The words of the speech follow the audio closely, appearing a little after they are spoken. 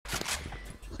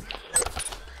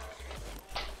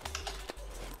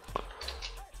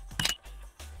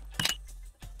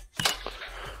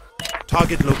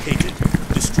Target located.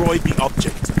 Destroy the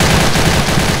object.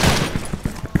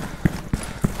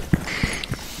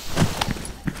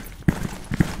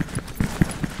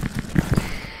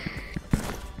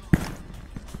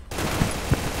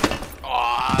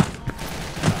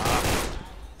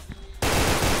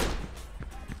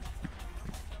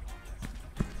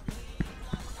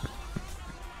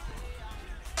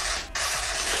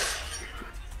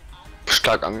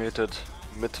 Stark angehittet.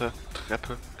 Mitte,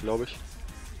 Treppe, glaube ich.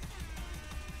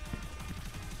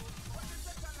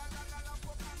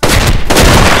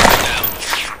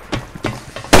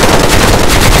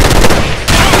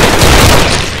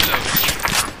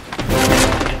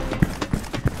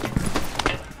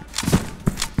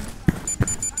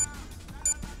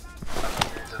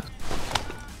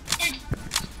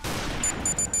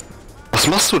 Was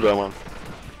machst du da, Mann?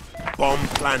 Bomb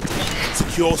planted.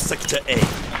 Secure Sector A.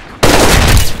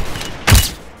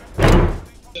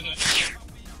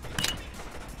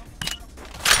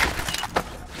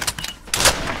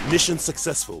 Mission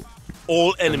successful.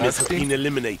 All enemies have been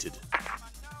eliminated.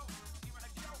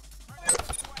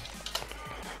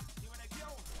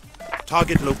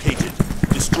 Target located.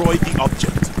 Destroy the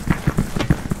object.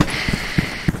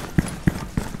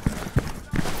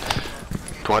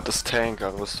 Du hattest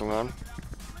Tanker-Rüstung an.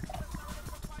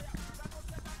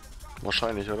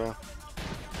 Wahrscheinlich, oder?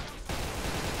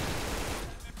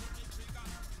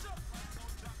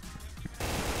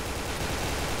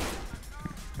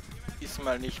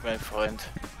 Diesmal nicht, mein Freund.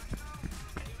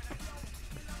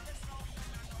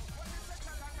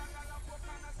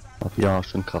 Ach ja,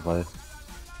 schön Krawall.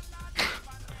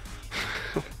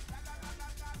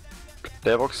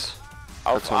 Playbox.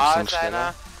 Auf A ist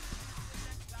einer.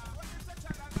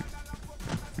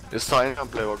 Ist da einer am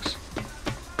Playbox?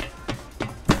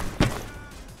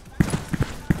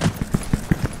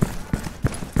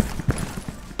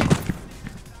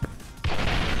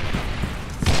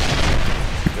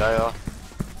 Ja, ja.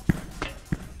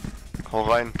 Hau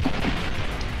rein.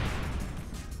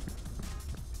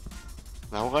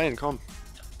 Na, hau rein, komm.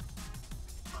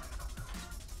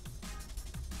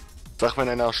 Sag, wenn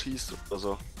einer schießt oder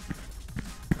so.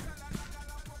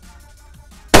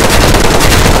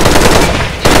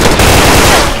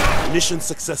 Mission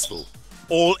successful.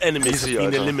 All enemies Easy, have been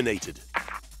Alter. eliminated.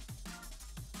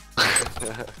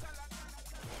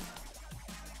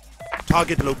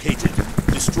 Target located.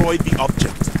 Destroy the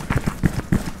object.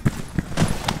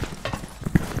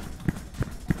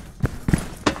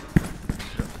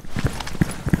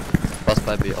 Pass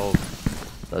bei B auf.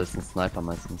 Da ist ein Sniper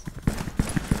meistens.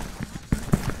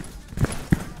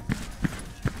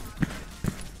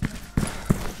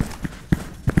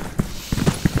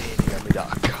 Digga, mit der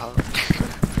AK.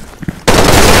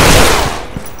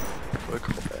 Voll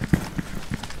grob, ey.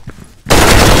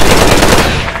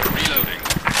 Reloading.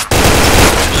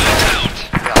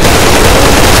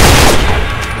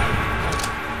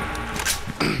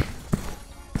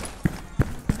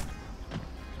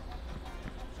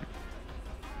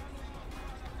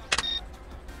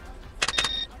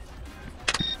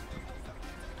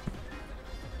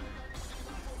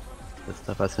 Jetzt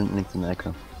da weiß hinten links in der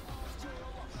Ecke.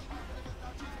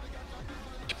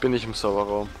 Ich bin nicht im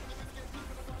Serverraum.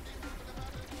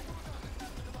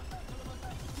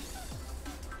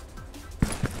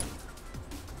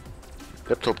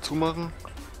 Laptop zumachen.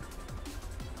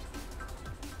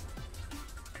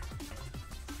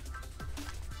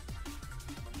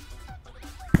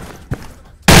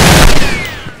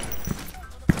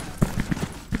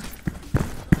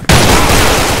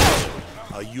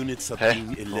 Our units have Hä? been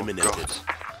Oh eliminated. Gott.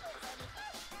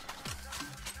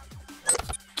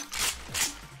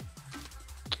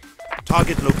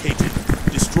 Target located.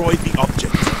 Destroy the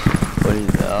object.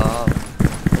 Und ja,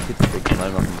 da geht's den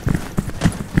Kanal machen.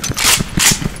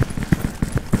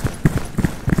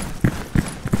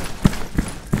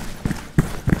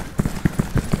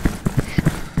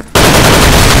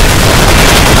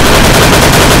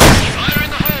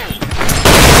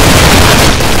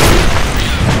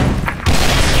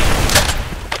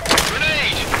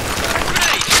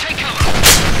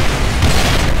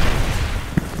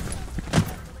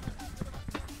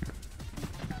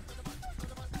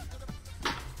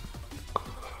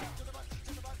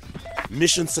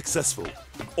 Mission successful.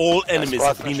 All enemies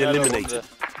have been eliminated.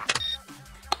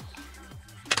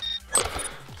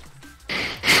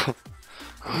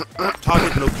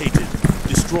 Target located.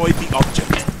 Destroy the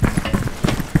object.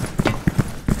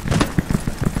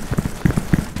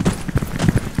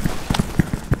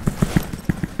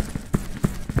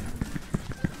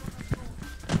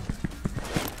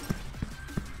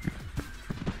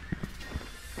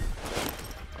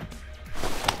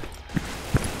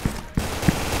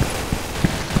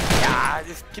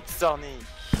 doch nicht.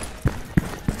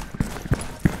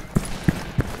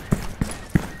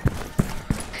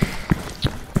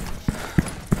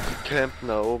 Die campen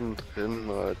da oben drin,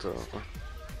 Alter.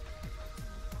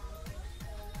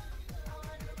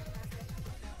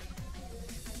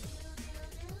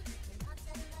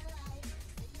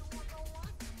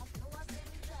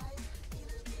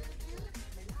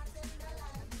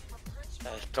 Ja,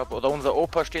 ich glaube, oder unser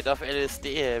Opa steht auf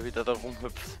LSD, wie der da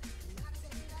rumhüpft.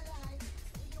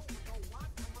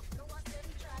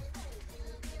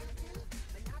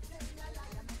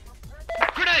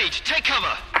 Grenade! Take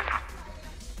cover!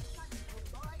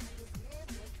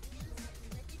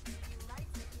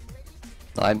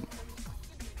 Nein.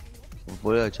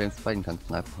 Obwohl der James Biden kann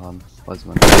Sniper haben. Weiß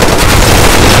man nicht.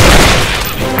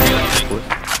 Gut.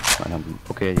 Nein, haben die.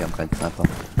 Okay, die haben keinen Sniper.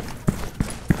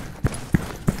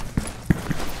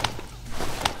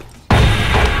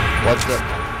 What's up?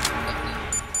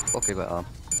 Okay, bei A.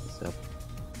 Das ist der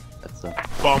letzte.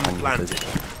 Bomb planted.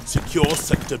 Secure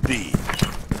sector B.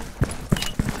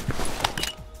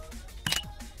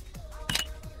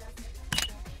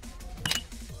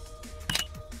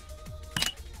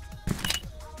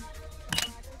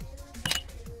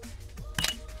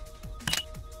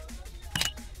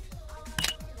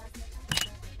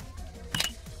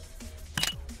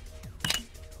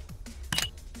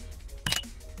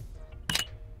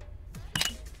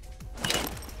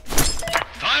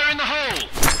 Fire in the hole!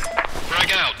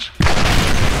 Frag out!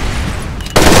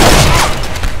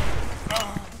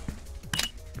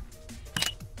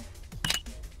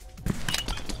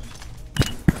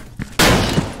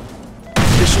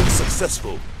 Mission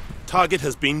successful. Target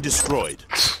has been destroyed.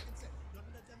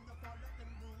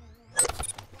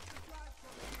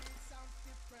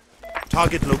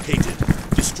 Target located.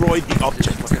 Destroy the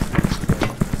object.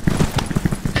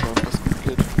 Schauen, was gut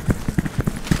geht.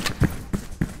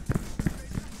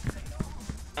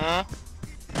 Hm?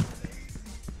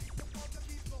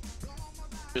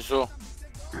 Wieso?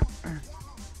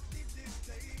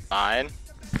 Nein.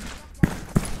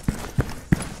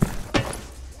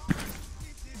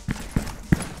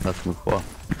 Was hast du vor?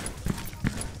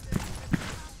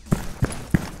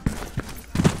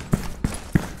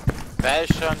 Weiß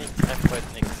schon, ich treffe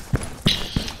heute nichts.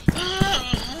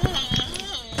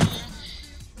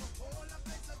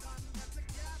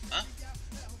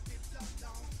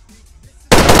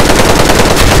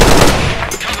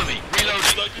 Cover me!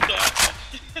 Reloading!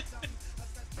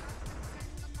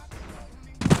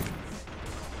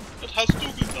 Was hast du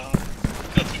gesagt?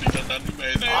 Kannst du dich an deine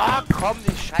Mail nehmen? Ah, komm,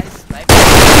 die scheiß Sniper.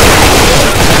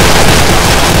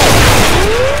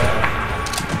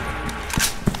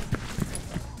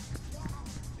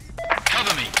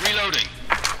 Cover me! Reloading!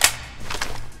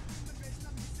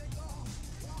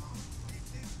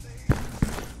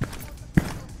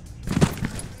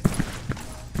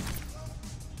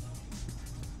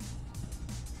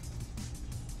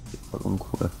 Voll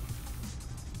uncool.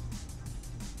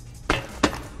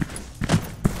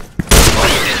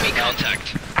 Enemy contact!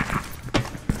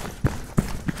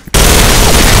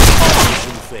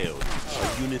 Mission failed. Our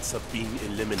units have been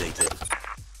eliminated.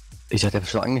 Ich hatte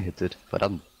schon angehittet.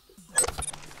 Verdammt.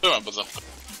 Ja, aber sag.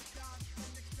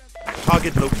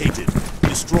 Target located.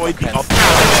 Destroy the object.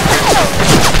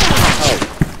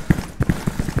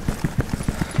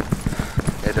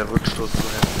 Ey, der Rückstoß ist so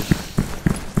heftig.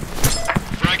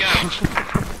 Frag out! Frag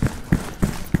out!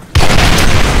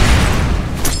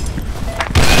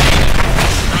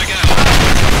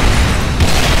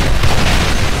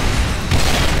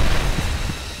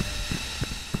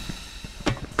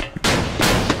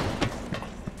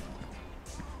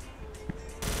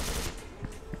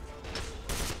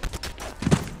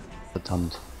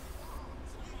 Verdammt.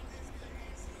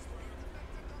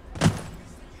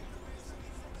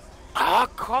 Ah,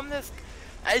 komm, das.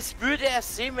 Als würde er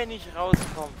sehen, wenn ich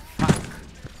rauskomme. Fuck.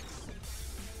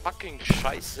 Fucking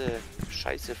Scheiße.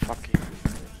 Scheiße, fucking.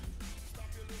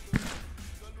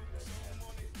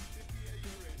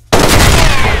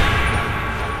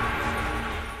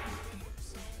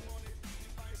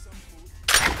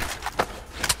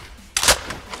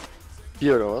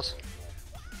 Hier oder was?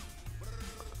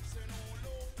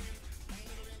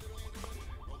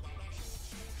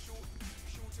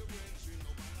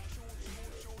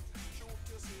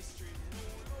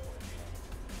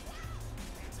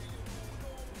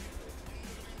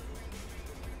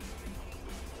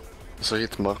 Was soll ich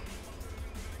jetzt machen?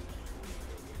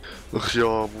 Ach ja,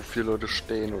 wo 4 Leute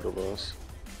stehen oder was?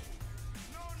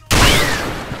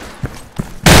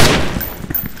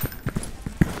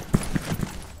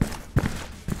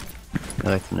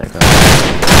 Rechts im Lecker.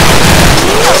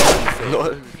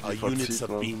 Lol, Our wie units verzieht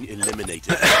have man. been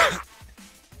eliminated.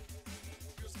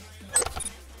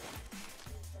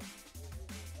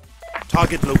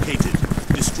 Target located.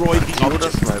 Destroy the Oder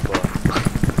object. Sniper.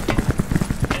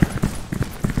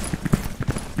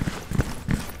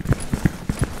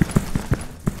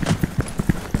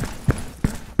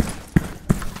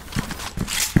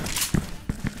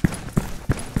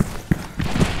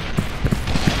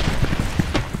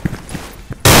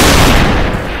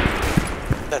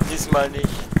 Na, diesmal nicht.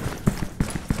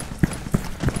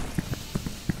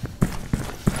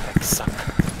 Sack.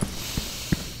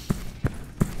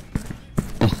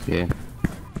 Okay.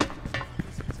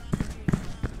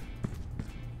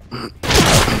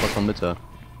 Was von Mitte?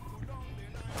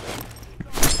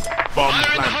 Bomb Fire in the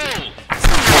planted. hole!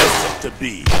 Sector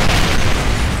B.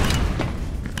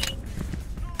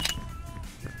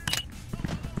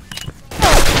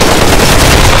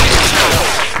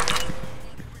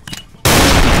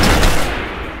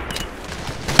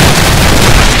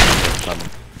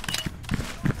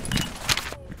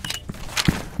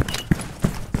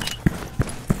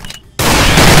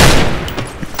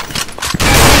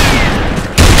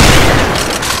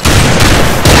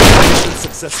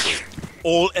 Successful.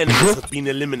 All enemies have been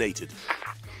eliminated.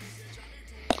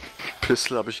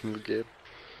 Pistol habe ich ihm gegeben.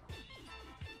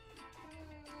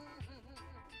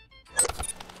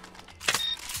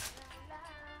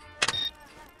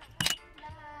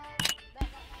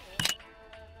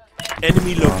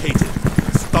 Enemy located.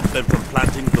 Stop them from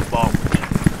planting the bomb.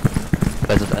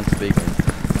 Bei so 1 Wege.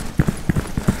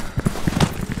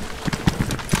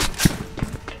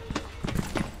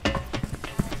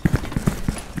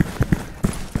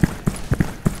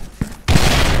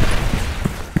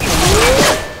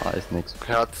 Ah, ist nix.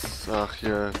 Herz, ach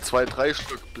hier, 2, 3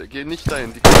 Stück. Geh nicht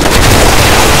dahin, die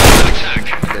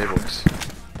Attack! Playbox.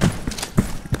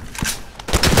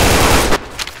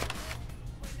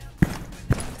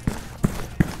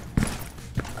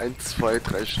 Eins, 2,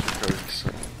 3 Stück habe ich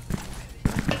gesagt.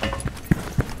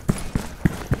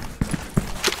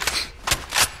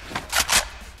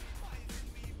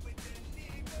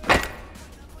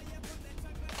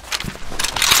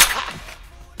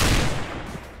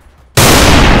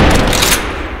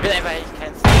 Ich bin einfach echt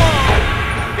kein Sniper.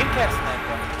 Ich bin kein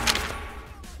Sniper.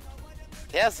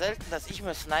 Sehr selten, dass ich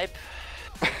mir snipe.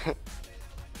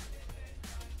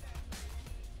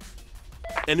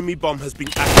 Enemy bomb has been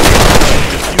activated.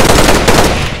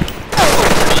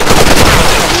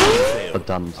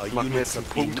 Verdammt. Our Mach mir units jetzt einen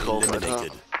have been Punkt drauf, Alter.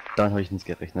 eliminated. Damit habe ich nicht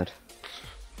gerechnet.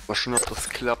 Mal schauen, ob das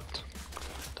klappt.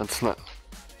 Dann snipe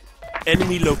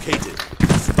Enemy located.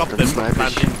 Stop them from snipe ich.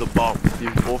 planting the bomb. wie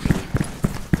ein Profi.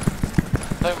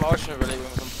 Da hab ich mir auch schon überlegt, wenn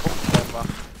man so einen Punkt reinmacht.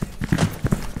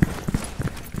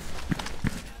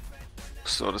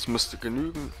 So, das müsste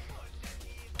genügen.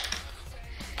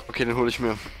 Okay, den hole ich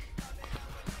mir.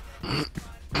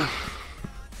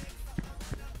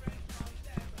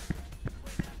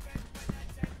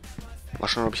 Mal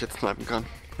schauen, ob ich jetzt snipen kann.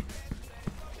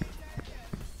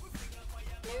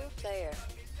 New player.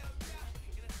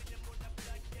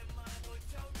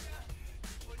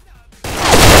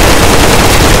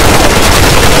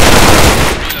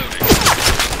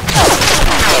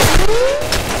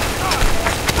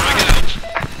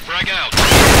 Frag out!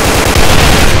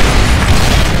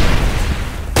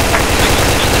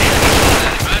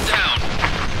 Man down!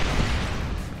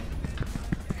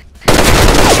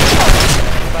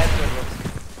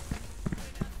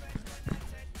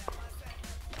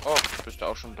 Oh, bist du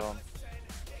auch schon down.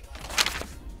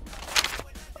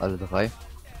 Alle 3.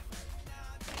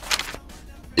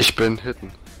 Ich bin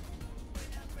hidden.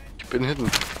 Ich bin hidden.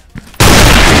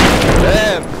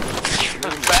 Bam!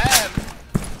 Bam!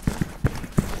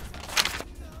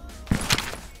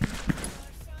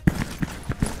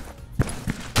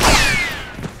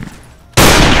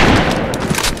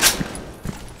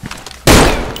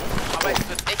 Aber es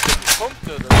wird echt die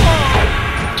Punkte, oder?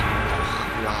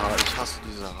 Ja, ich hasse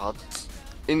diese hart.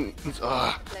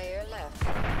 Ah. Player left.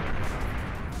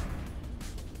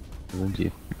 Wo sind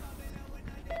die?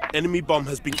 Enemy bomb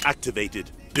has been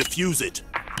activated. Defuse it.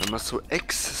 Wenn man so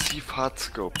exzessiv hart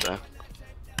scoped, ey.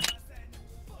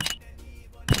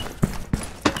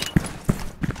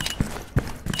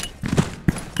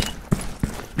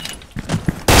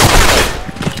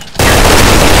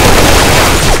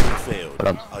 Failed.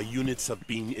 Verdammt. Our units have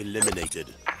been eliminated.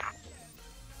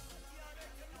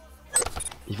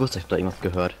 Ich wusste, ich hab da irgendwas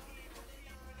gehört.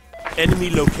 Enemy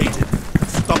located.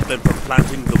 Stop them from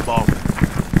planting the bomb.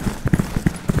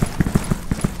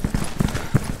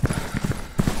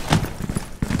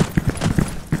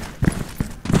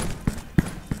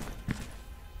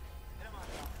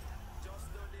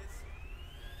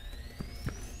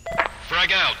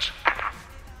 Frag out!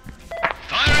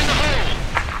 Fire in the hole!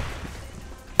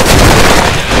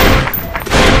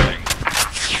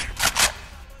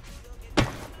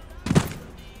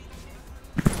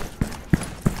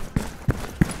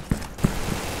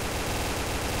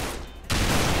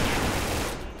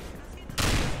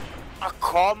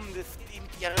 komm, das dient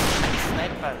ihre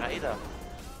Sniperei da.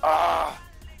 Ah.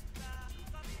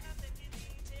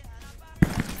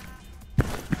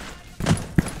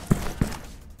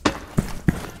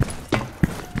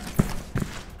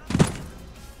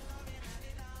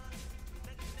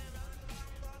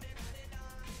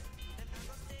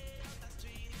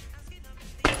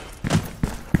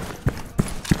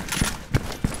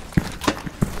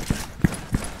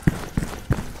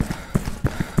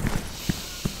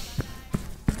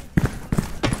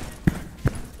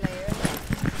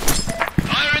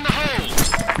 Fire in the hole!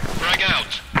 Frag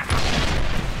out!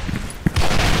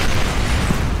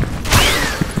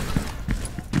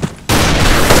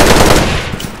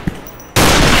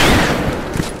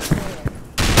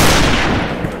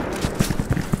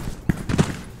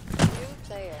 New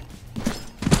player.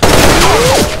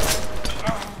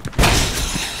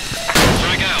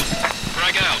 Frag out!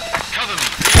 Frag out! Cover me!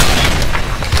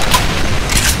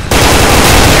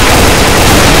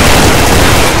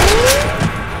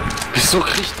 Wieso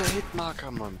kriegt der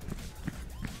Hitmarker, Mann?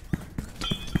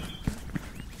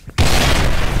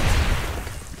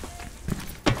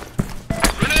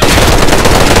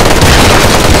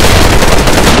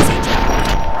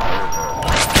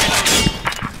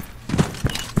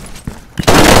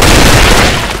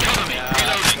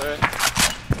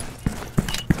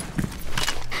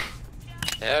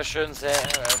 Ja, schön, sehr,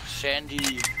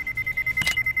 Shandy.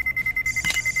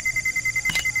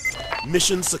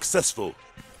 Mission successful.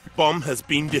 Bomb has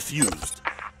been defused.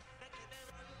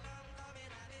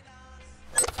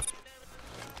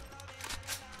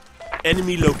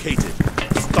 Enemy located.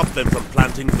 Stop them from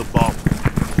planting the bomb.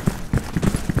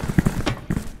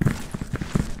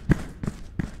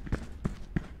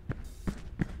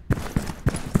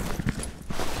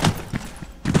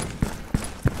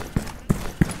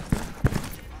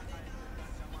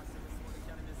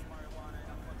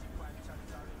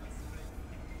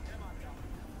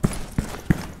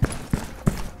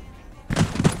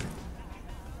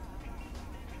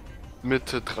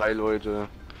 Mitte 3 Leute.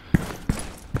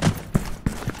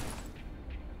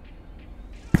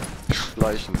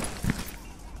 Schleichen.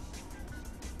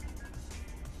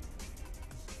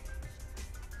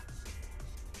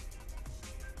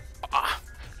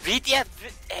 Wie der...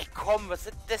 Ey, komm, was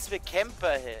sind das für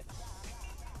Camper, hey?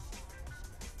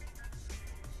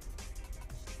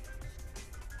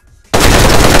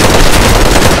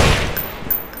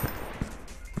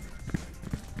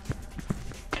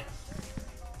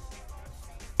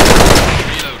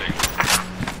 Reloading.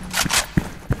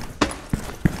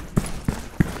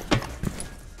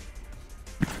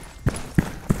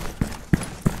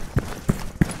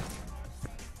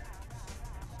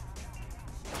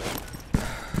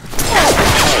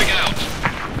 Frag out!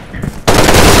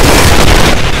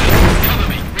 Cover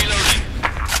me! Reloading.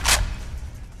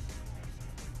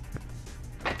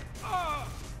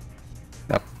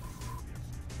 Ja.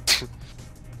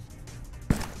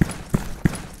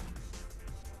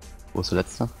 Wo ist der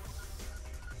letzte?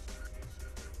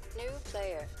 New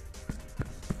player.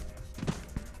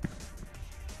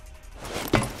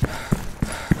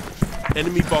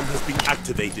 Enemy bomb has been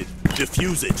activated.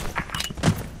 Defuse it.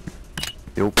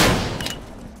 Jo.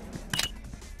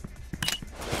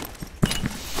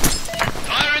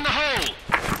 Fire in the hole!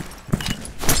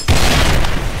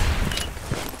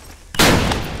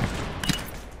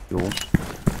 Jo.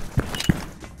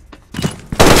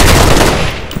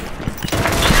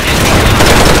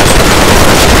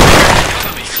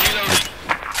 Cover me! Reloading.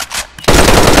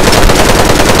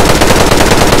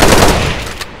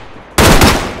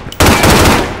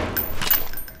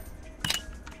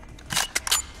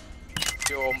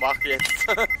 Jo, mach jetzt.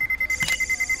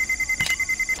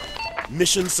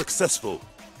 Mission successful.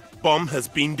 Bomb has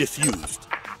been defused.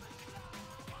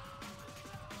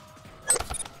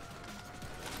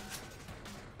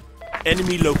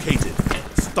 Enemy located.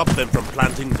 Stop them from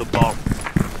planting the bomb.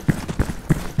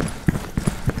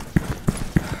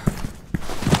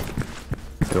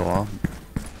 Ja.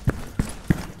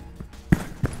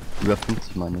 Über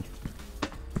 50 meine ich.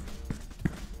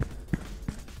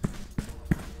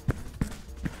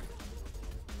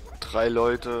 Drei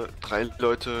Leute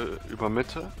über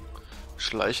Mitte.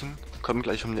 Schleichen. Kommen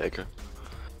gleich um die Ecke.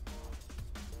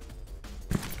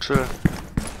 Chill.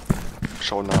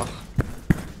 Schau nach.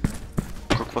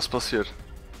 Guck, was passiert.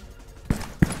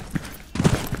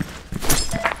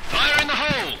 Fire in the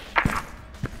hole!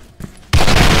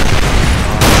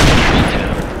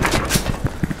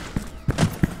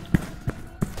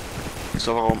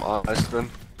 Serverraum A ist drin.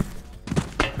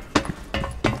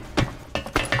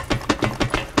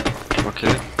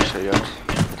 Okay, Shayat.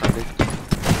 Beteiligt.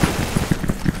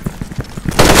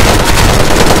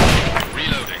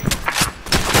 Reloading.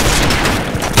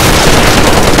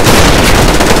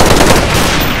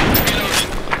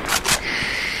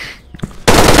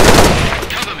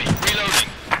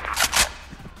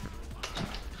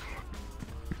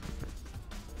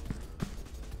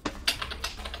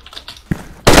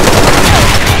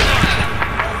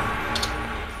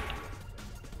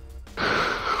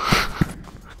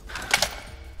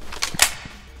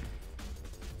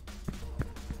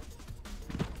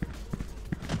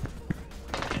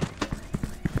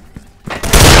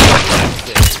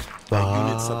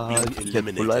 have been Ich hätte wohl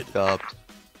eliminated. Life gehabt.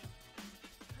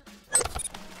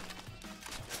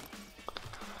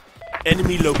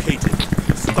 Enemy located.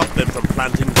 Stop them from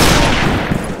planting the bomb.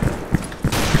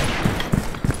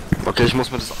 Okay, ich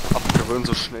muss mir das abgewöhnen,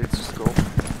 so schnell zu scopen.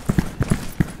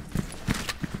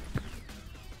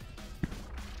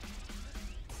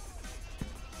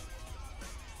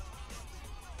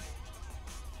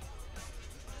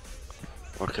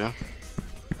 Okay.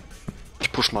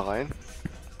 Ich push mal rein.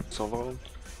 So, warum?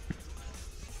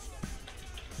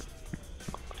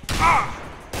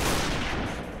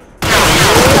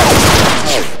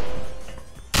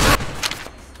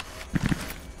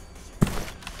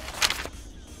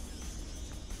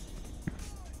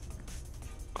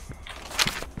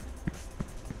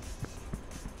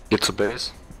 Geht zur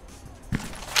Base.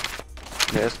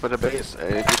 Er ist bei der Base,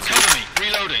 ey. Geht zu Cover me.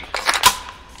 Reloading.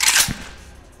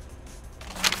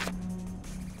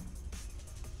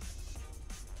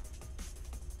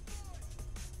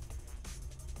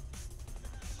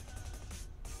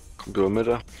 Kommt über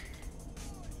Mitte.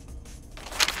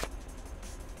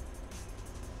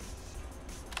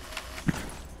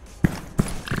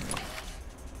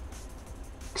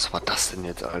 Was war das denn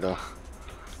jetzt, Alter?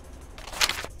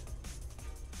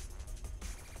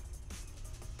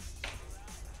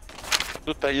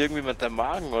 Tut bei irgendjemand der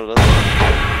Magen oder so?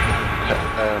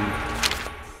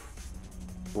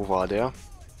 Wo war der?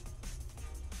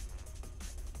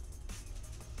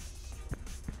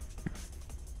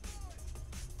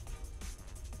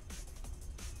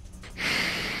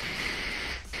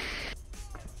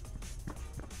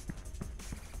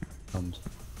 Kommt.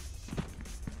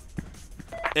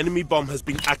 Enemy bomb has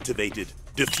been activated.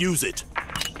 Defuse it.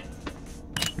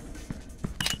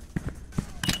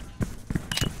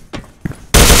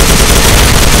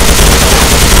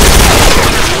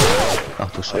 Ach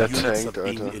du Der Scheiße. Units tankt, have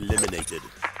been Alter. eliminated.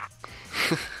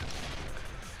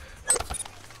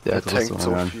 Der Der hat was tankt zu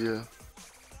so hören. viel.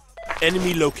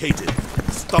 Enemy located.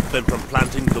 Stop them from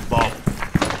planting the bomb.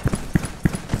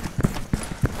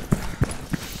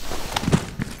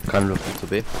 Keine Luft zu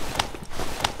B.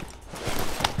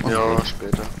 Ja,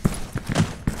 später.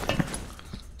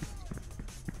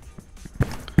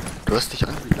 Du hörst dich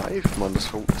an wie live, Mann. Das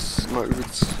ist immer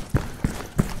übelst.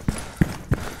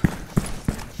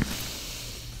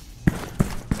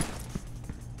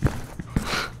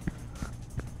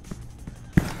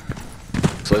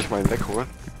 Soll ich mal einen wegholen?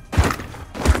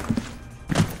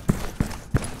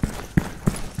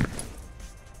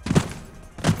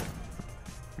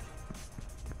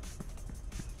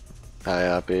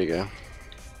 Ja, B, gell.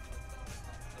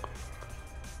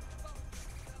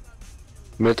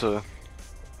 Mitte.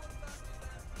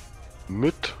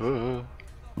 Mitte.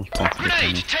 Ich komm zu dir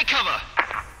Grenade. nicht. Take cover.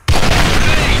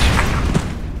 Grenade.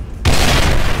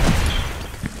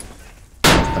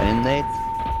 Deine Nate.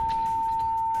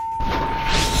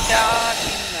 Ja,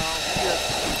 genau. Hier.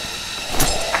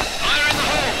 Fire in the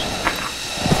hole.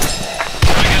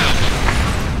 Frag out.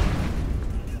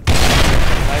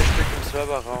 3 Stück im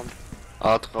Serverraum.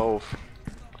 A drauf.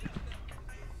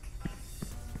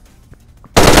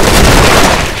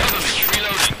 Cover me.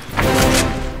 Reloading.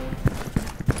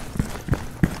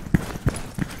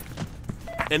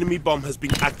 Enemy bomb has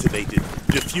been activated.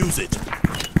 Defuse it.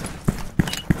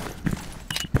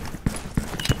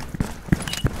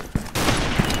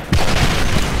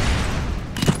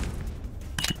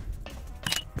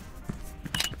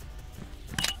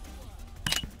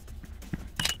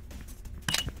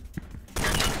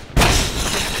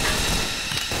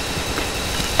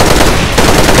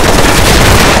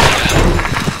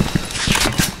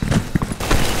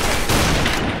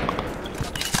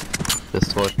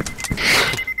 Destroyed.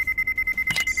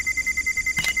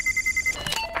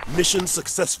 Mission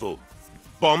successful.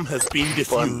 Bomb has been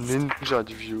Boah, defused. Ninja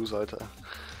Diffuse, Alter.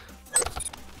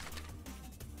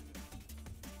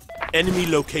 Enemy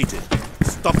located.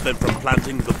 Stop them from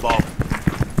planting the bomb.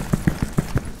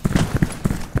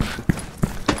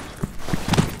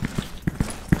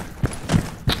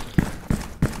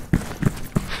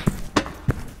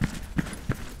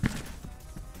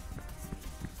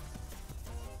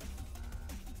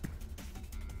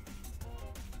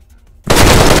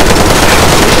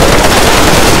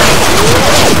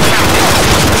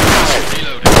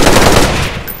 Reloading.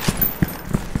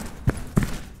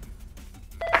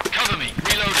 Cover me.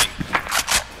 Reloading.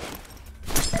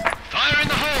 Fire in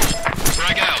the hole.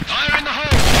 Frag out. Fire in the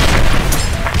hole.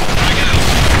 Frag out.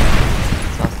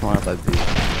 Saß mal bei B.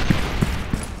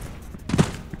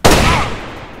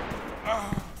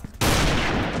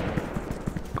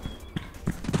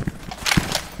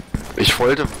 Ich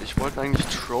wollte eigentlich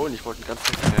trollen, ich wollte die ganze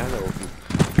Zeit herlaufen.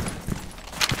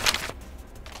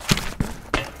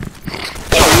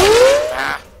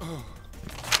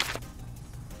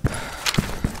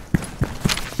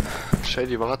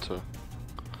 Shady, warte.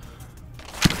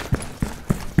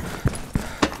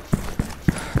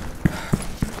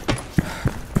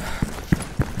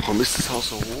 Warum ist das Haus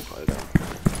so hoch, Alter?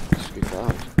 Das geht gar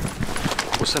nicht.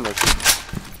 Wo ist denn der Typ?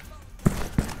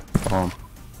 Oh,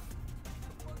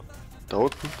 Da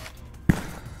unten?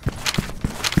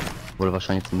 wo der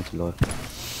wahrscheinlich zur Mitte läuft.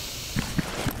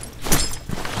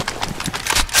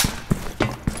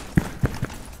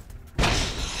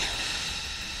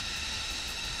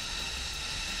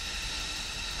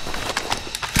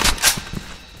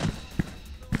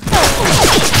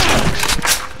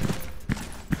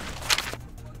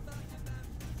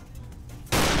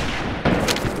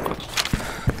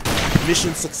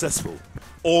 Mission successful.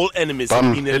 All enemies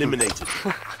have been eliminated.